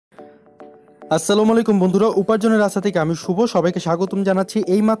আসসালামু আলাইকুম বন্ধুরা, উপার্জনের রাস্তা থেকে আমি শুভ সবাইকে স্বাগতম জানাচ্ছি।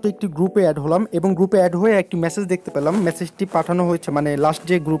 এইমাত্র একটি গ্রুপে অ্যাড হলাম এবং গ্রুপে অ্যাড হয়ে একটি মেসেজ দেখতে পেলাম। মেসেজটি পাঠানো হয়েছে, মানে লাস্ট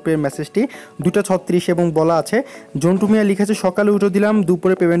যে গ্রুপের মেসেজটি 2:36 এবং বলা আছে জন্টু মিয়া লিখেছে সকালে উঠে দিলাম,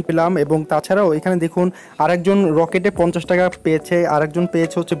 দুপুরে পেমেন্ট পেলাম। এবং তাছাড়াও এখানে দেখুন আরেকজন রকেটে 50 টাকা পেয়েছে, আরেকজন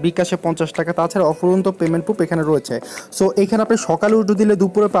পেয়েছে হচ্ছে বিকাশে 50 টাকা। তাছাড়া অফুরন্ত পেমেন্ট প্রুফ এখানে রয়েছে। সো এখানে আপনি সকালে উঠে দিলে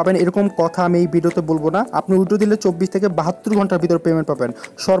দুপুরে পাবেন এরকম কথা আমি এই ভিডিওতে বলবো না। আপনি উঠে দিলে 24 থেকে 72 ঘন্টার ভিতরে পেমেন্ট পাবেন।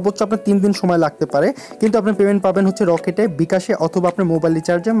 সর্বোচ্চ আপনার 3 দিন সময় লাগতে পারে, কিন্তু আপনি পেমেন্ট পাবেন হচ্ছে রকেটে, বিকাশে অথবা আপনার মোবাইল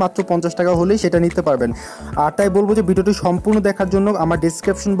রিচার্জে মাত্র 50 টাকা হলেই সেটা নিতে পারবেন। আর তাই বলবো যে ভিডিওটি সম্পূর্ণ দেখার জন্য আমার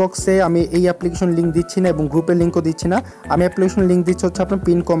ডিসক্রিপশন বক্সে আমি এই অ্যাপ্লিকেশন লিঙ্ক দিচ্ছি না এবং গ্রুপের লিঙ্কও দিচ্ছি না। আমি অ্যাপ্লিকেশন লিঙ্ক দিচ্ছি হচ্ছে আপনার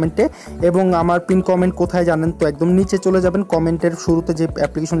পিন কমেন্টে। এবং আমার পিন কমেন্ট কোথায় জানেন তো, একদম নিচে চলে যাবেন, কমেন্টের শুরুতে যে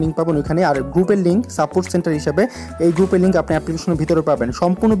অ্যাপ্লিকেশন লিঙ্ক পাবেন ওইখানে। আর গ্রুপের লিঙ্ক সাপোর্ট সেন্টার হিসেবে এই গ্রুপের লিঙ্ক আপনি অ্যাপ্লিকেশনের ভিতরে পাবেন।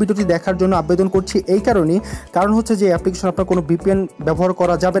 সম্পূর্ণ ভিডিওটি দেখার জন্য আবেদন করছি এই কারণেই, কারণ হচ্ছে যে অ্যাপ্লিকেশন আপনার কোনো ভিপিএন ব্যবহার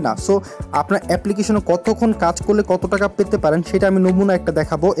করা যাবে না। সো আপনার অ্যাপ্লিকেশনে কতক্ষণ কাজ করলে কত টাকা পেতে পারেন সেটা আমি নমুনা একটা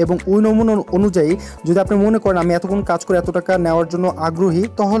দেখাবো, এবং ওই নমুনা অনুযায়ী যদি আপনি মনে করেন আমি এতক্ষণ কাজ করে এত টাকা নেওয়ার জন্য আগ্রহী,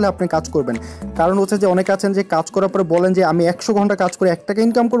 তাহলে আপনি কাজ করবেন। কারণ হচ্ছে যে অনেকে আছেন যে কাজ করার পরে বলেন যে আমি 100 ঘন্টা কাজ করে 1 টাকা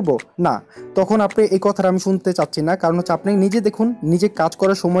ইনকাম করব না, তখন আপনি এই কথাটা আমি শুনতে চাচ্ছি না। কারণ হচ্ছে আপনি নিজে দেখুন, নিজে কাজ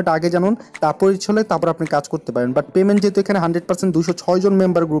করার সময়টা আগে জানুন, তারপর ইচ্ছে হলে তারপর আপনি কাজ করতে পারেন। বাট পেমেন্ট যেহেতু এখানে 100% 206 জন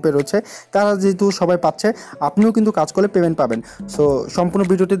মেম্বার গ্রুপে রয়েছে, তারা যেহেতু সবাই পাচ্ছে, আপনিও কিন্তু কাজ করলে পেমেন্ট পাবেন। সো সম্পূর্ণ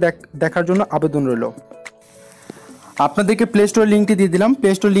ভিডিওটি দেখার জন্য আবেদন রইল। আপনাদেরকে প্লে স্টোর লিঙ্কটি দিয়ে দিলাম। প্লে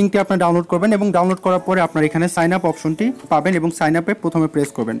স্টোর লিঙ্কটি আপনার ডাউনলোড করবেন এবং ডাউনলোড করার পরে আপনার এখানে সাইন আপ অপশনটি পাবেন এবং সাইন আপে প্রথমে প্রেস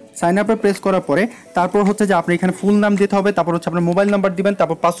করবেন। সাইন আপে প্রেস করার পরে তারপর হচ্ছে যে আপনার এখানে ফুল নাম দিতে হবে, তারপর হচ্ছে আপনার মোবাইল নাম্বার দিবেন,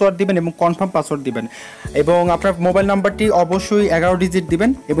 তারপর পাসওয়ার্ড দিবেন এবং কনফার্ম পাসওয়ার্ড দিবেন। এবং আপনার মোবাইল নাম্বারটি অবশ্যই 11 ডিজিট দিবেন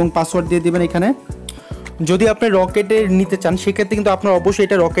এবং পাসওয়ার্ড দিয়ে দিবেন এখানে। যদি আপনি রকেটে নিতে চান সেক্ষেত্রে কিন্তু আপনার অবশ্যই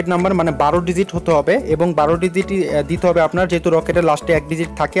এটা রকেট নাম্বার মানে 12 ডিজিট হতে হবে এবং 12 ডিজিটই দিতে হবে আপনার, যেহেতু রকেটের লাস্টে 1 ডিজিট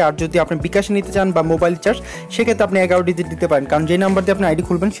থাকে। আর যদি আপনি বিকাশে নিতে চান বা মোবাইল রিচার্জ, সেক্ষেত্রে আপনি 11 ডিজিট দিতে পারেন, কারণ যে নাম্বার দিয়ে আপনি আইডি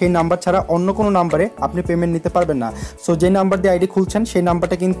খুলবেন সেই নাম্বার ছাড়া অন্য কোনো নাম্বারে আপনি পেমেন্ট নিতে পারবেন না। সো যে নাম্বার দিয়ে আইডি খুলছেন সেই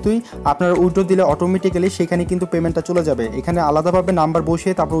নাম্বারটা কিন্তুই আপনার উইথড্র দিলে অটোমেটিক্যালি সেখানে কিন্তু পেমেন্টটা চলে যাবে। এখানে আলাদাভাবে নাম্বার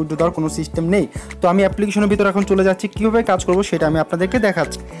বসিয়ে তারপর উইথড্র দেওয়ার কোনো সিস্টেম নেই। তো আমি অ্যাপ্লিকেশনের ভিতরে এখন চলে যাচ্ছি, কীভাবে কাজ করবো সেটা আমি আপনাদেরকে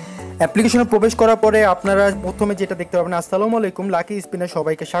দেখাচ্ছি। অ্যাপ্লিকেশনে প্রবেশ করার পরে আপনারা প্রথমে যেটা দেখতে পাবেন, আসসালামু আলাইকুম, লাকি স্পিনে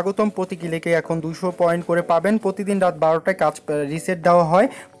সবাইকে স্বাগতম। প্রতি কিলেকে এখন 200 পয়েন্ট করে পাবেন। প্রতিদিন রাত 12টায় কাজ রিসেট দেওয়া হয়।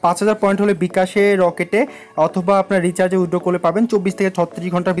 5000 পয়েন্ট হলে বিকাশে, রকেটে অথবা আপনার রিচার্জে উইথড্র করলে পাবেন। 24 থেকে 36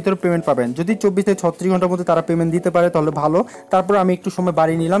 ঘন্টার ভিতরে পেমেন্ট পাবেন। যদি 24 থেকে 36 ঘন্টার মধ্যে তারা পেমেন্ট দিতে পারে তাহলে ভালো। তারপর আমি একটু সময়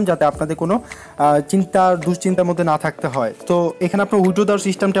বাড়িয়ে নিলাম যাতে আপনাদের কোনো দুশ্চিন্তার মধ্যে না থাকতে হয়। তো এখানে আপনার উইথড্র দেওয়ার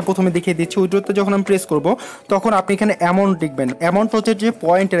সিস্টেমটা প্রথমে দেখিয়ে দিচ্ছি। উইথড্রোতে যখন আমি প্রেস করব তখন আপনি এখানে অ্যামাউন্ট লিখবেন। অ্যামাউন্ট হচ্ছে যে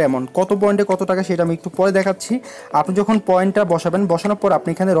পয়েন্টের অ্যামাউন্ট, কত পয়েন্টে কত টাকা সেটা আমি একটু পরে দেখাচ্ছি। আপনি যখন পয়েন্টটা বসাবেন, বসানোর পর আপনি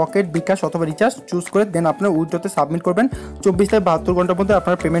এখানে রকেট, বিকাশ অথবা রিচার্জ চুজ করে দেন আপনার উইথড্রোতে সাবমিট করবেন। 24 থেকে 72 ঘন্টার মধ্যে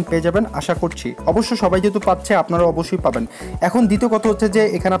আপনার পেমেন্ট পেয়ে যাবেন আশা করছি। অবশ্য সবাই যেহেতু পাচ্ছে আপনারা অবশ্যই পাবেন। এখন দ্বিতীয় কথা হচ্ছে যে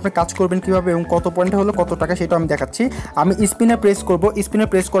এখানে আপনি কাজ করবেন কীভাবে এবং কত পয়েন্টে হলো কত টাকা সেটা আমি দেখাচ্ছি। আমি স্পিনে প্রেস করব। স্পিনে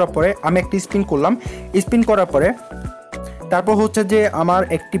প্রেস করার পরে আমি একটি স্পিন করলাম। স্পিন করার পরে তারপর হচ্ছে যে আমার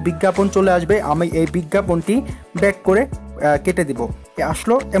একটি বিজ্ঞাপন চলে আসবে। আমি এই বিজ্ঞাপনটি ব্যাক করে কেটে দিব।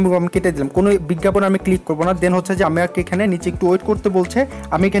 আসলো এবং আমি কেটে দিলাম, কোনো বিজ্ঞাপন আমি ক্লিক করবো না। দেন হচ্ছে যে আমি এখানে নিচে একটু ওয়েট করতে বলছে,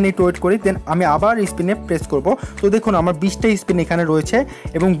 আমি এখানে একটু ওয়েট করি। দেন আমি আবার স্পিনে প্রেস করব। তো দেখুন আমার 20টা স্পিন এখানে রয়েছে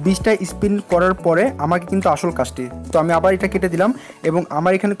এবং 20টা স্পিন করার পরে আমাকে কিন্তু আসল কাজটি, তো আমি আবার এটা কেটে দিলাম এবং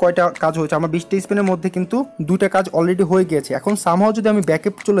আমার এখানে কয়টা কাজ হয়েছে, আমার 20টা স্পিনের মধ্যে কিন্তু 2টা কাজ অলরেডি হয়ে গিয়েছে। এখন সামহাও যদি আমি ব্যাকে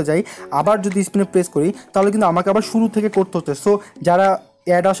চলে যাই, আবার যদি স্পিনে প্রেস করি তাহলে কিন্তু আমাকে আবার শুরু থেকে করতে হচ্ছে। সো যারা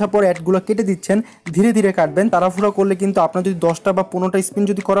অ্যাড আসার পর অ্যাডগুলো কেটে দিচ্ছেন, ধীরে ধীরে কাটবেন। তাড়াহুড়া করলে কিন্তু আপনার যদি 10টা বা 15টা স্পিন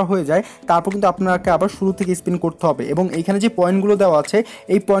যদি করা হয়ে যায়, তারপর কিন্তু আপনাকে আবার শুরু থেকে স্পিন করতে হবে। এবং এইখানে যে পয়েন্টগুলো দেওয়া আছে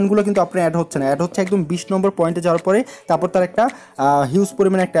এই পয়েন্টগুলো কিন্তু আপনার অ্যাড হচ্ছে না, অ্যাড হচ্ছে একদম 20 নম্বর পয়েন্টে যাওয়ার পরে। তারপর তার একটা হিউজ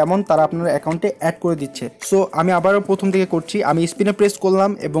পরিমাণে একটা অ্যামাউন্ট তারা আপনার অ্যাকাউন্টে অ্যাড করে দিচ্ছে। সো আমি আবারও প্রথম থেকে করছি। আমি স্পিনে প্রেস করলাম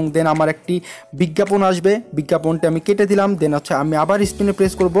এবং দেন আমার একটি বিজ্ঞাপন আসবে, বিজ্ঞাপনটা আমি কেটে দিলাম। দেন হচ্ছে আমি আবার স্পিনে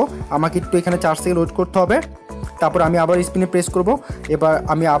প্রেস করব। আমাকে একটু এখানে 4 সেকেন্ড ওয়েট করতে হবে। তারপর আমি আবার স্পিনে প্রেস করব। এবার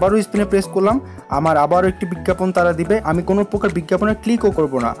আমি আবারও স্পিনে প্রেস করলাম, আমার আবারও একটি বিজ্ঞাপন তারা দিবে। আমি কোনো প্রকার বিজ্ঞাপনে ক্লিকও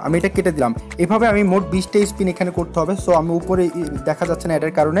করব না, আমি এটা কেটে দিলাম। এভাবে আমি মোট 20টা স্পিন এখানে করতে হবে। সো আমি উপরে দেখা যাচ্ছে না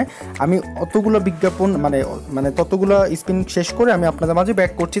এটার কারণে আমি অতগুলো বিজ্ঞাপন মানে ততগুলো স্পিন শেষ করে আমি আপনাদের মাঝে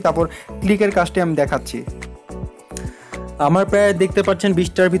ব্যাক করছি। তারপর ক্লিকের কাজটি আমি দেখাচ্ছি। আমার প্রায় দেখতে পাচ্ছেন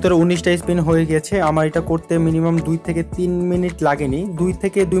 20টার ভিতরে 19টা স্পিন হয়ে গেছে। আমার এটা করতে মিনিমাম 2 থেকে 3 মিনিট লাগেনি, 2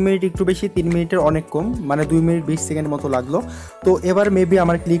 থেকে 2 মিনিট একটু বেশি, 3 মিনিটের অনেক কম, মানে 2 মিনিট 20 সেকেন্ড মতো লাগলো। তো এবার মেবি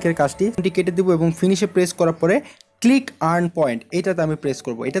আমার ক্লিকের কাজটি কেটে দেবো এবং ফিনিশে প্রেস করার পরে ক্লিক আর্ন পয়েন্ট, এটাতে আমি প্রেস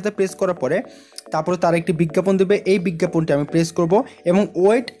করব। এটাতে প্রেস করার পরে তারপরে তার একটি বিজ্ঞাপন দেবে, এই বিজ্ঞাপনটি আমি প্রেস করব এবং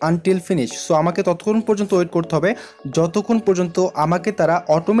ওয়েট আনটিল ফিনিশ। সো আমাকে ততক্ষণ পর্যন্ত ওয়েট করতে হবে যতক্ষণ পর্যন্ত আমাকে তারা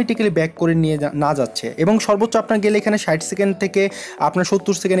অটোমেটিক্যালি ব্যাক করে নিয়ে না যাচ্ছে। এবং সর্বোচ্চ আপনার গেলে এখানে 60 সেকেন্ড থেকে আপনার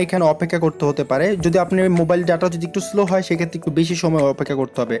 70 সেকেন্ড এখানে অপেক্ষা করতে হতে পারে। যদি আপনার মোবাইল ডাটা যদি একটু স্লো হয় সেক্ষেত্রে একটু বেশি সময় অপেক্ষা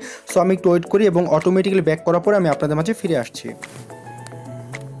করতে হবে। সো আমি একটু ওয়েট করি এবং অটোমেটিক্যালি ব্যাক করার পরে আমি আপনাদের মাঝে ফিরে আসছি।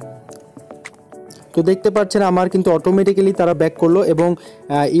 তো দেখতে পাচ্ছেন আমার কিন্তু অটোমেটিক্যালি তারা ব্যাক করলো এবং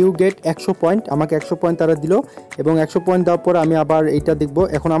ইউ গেট 100 পয়েন্ট, আমাকে 100 পয়েন্ট তারা দিল এবং 100 পয়েন্ট দেওয়ার পর আমি আবার এইটা দেখব।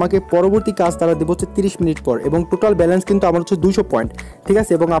 এখন আমাকে পরবর্তী কাজ তারা দেবো হচ্ছে 30 মিনিট পর এবং টোটাল ব্যালেন্স কিন্তু আমার হচ্ছে 200 পয়েন্ট, ঠিক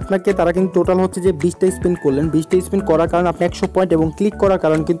আছে। এবং আপনাকে তারা কিন্তু টোটাল হচ্ছে যে 20টা স্পিন করলেন, 20টা স্পিন করার কারণে আপনি 100 পয়েন্ট এবং ক্লিক করার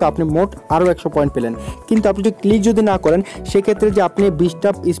কারণে কিন্তু আপনি মোট আরও 100 পয়েন্ট পেলেন। কিন্তু আপনি যদি ক্লিক যদি না করেন সেক্ষেত্রে যে আপনি 20টা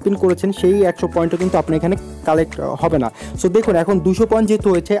স্পিন করেছেন সেই 100 পয়েন্টও কিন্তু আপনি এখানে কালেক্ট হবে না। সো দেখুন এখন 200 পয়েন্ট যেহেতু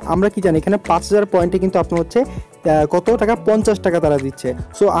হয়েছে, আমরা কি জানি এখানে 5000 পয়েন্টে কিন্তু আপনার হচ্ছে কত টাকা, 50 টাকা তারা দিচ্ছে।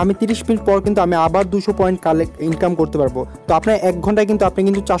 সো আমি 30 মিনিট পর কিন্তু আমি আবার 200 পয়েন্ট ইনকাম করতে পারবো। তো আপনার 1 ঘন্টায় কিন্তু আপনি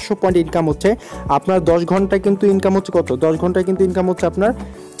কিন্তু 400 পয়েন্ট ইনকাম হচ্ছে। আপনার 10 ঘন্টায় কিন্তু ইনকাম হচ্ছে কত, 10 ঘন্টায় কিন্তু ইনকাম হচ্ছে আপনার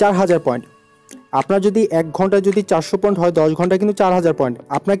 4000 পয়েন্ট। আপনার যদি 1 ঘন্টায় যদি 400 পয়েন্ট হয়, 10 ঘন্টায় কিন্তু 4000 পয়েন্ট।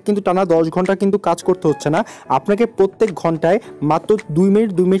 আপনাকে কিন্তু টানা 10 ঘন্টা কিন্তু কাজ করতে হচ্ছে না, আপনাকে প্রত্যেক ঘন্টায় মাত্র 2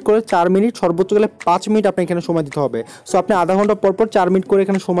 মিনিট করে 4 মিনিট, সর্বোচ্চ গেলে 5 মিনিট আপনি এখানে সময় দিতে হবে। সো আপনি আধা ঘন্টা পর 4 মিনিট করে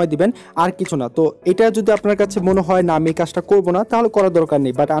এখানে সময় দিবেন, আর কিছু না। তো এটা যদি আপনার কাছে মনে হয় না আমি এই কাজটা করবো না, তাহলে করার দরকার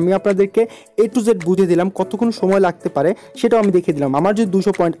নেই। বাট আমি আপনাদেরকে A to Z বুঝিয়ে দিলাম কতক্ষণ সময় লাগতে পারে, সেটাও আমি দেখিয়ে দিলাম। আমার যদি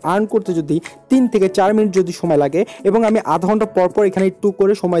 200 পয়েন্ট আর্ন করতে যদি 3 থেকে 4 মিনিট যদি সময় লাগে এবং আমি আধা ঘন্টা পর এখানে একটু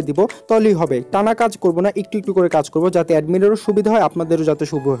করে সময় দিব, তাহলেই হবে। টানা কাজ করব না, একটু একটু করে কাজ করব, যাতে অ্যাডমিনেরও সুবিধা হয়, আপনাদেরও যাতে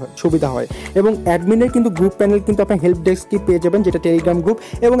সুবিধা হয়। এবং অ্যাডমিনের কিন্তু গ্রুপ প্যানেল কিন্তু আপনার হেল্প ডেস্কটি পেয়ে যাবেন, যেটা টেলিগ্রাম গ্রুপ,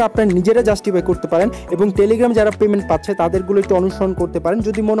 এবং আপনার নিজেরা জাস্টিফাই করতে পারেন। এবং টেলিগ্রাম যারা পেমেন্ট পাচ্ছে তাদেরগুলো একটু অনুসরণ করতে পারেন।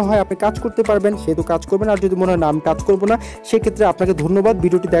 যদি মনে হয় আপনি কাজ করতে পারবেন সেহেতু কাজ করবেন, আর যদি মনে হয় না আমি কাজ করবো না, সেক্ষেত্রে আপনাকে ধন্যবাদ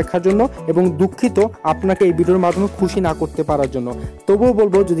ভিডিওটি দেখার জন্য এবং দুঃখিত আপনাকে এই ভিডিওর মাধ্যমে খুশি না করতে পারার জন্য। তবুও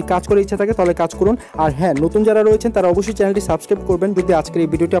বলবো যদি কাজ করার ইচ্ছা থাকে তাহলে কাজ করুন। আর হ্যাঁ, নতুন যারা রয়েছেন তারা অবশ্যই চ্যানেলটি সাবস্ক্রাইব করবেন যদি আজকের এই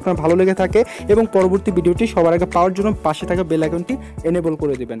ভিডিওটি আপনার ভালো লেগে থাকে, এবং পরবর্তী ভিডিওটি সবার আগে পাওয়ার জন্য পাশে থাকা বেল আইকনটি এনেবল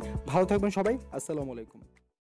করে দিবেন। ভালো থাকবেন সবাই, আসসালামু আলাইকুম।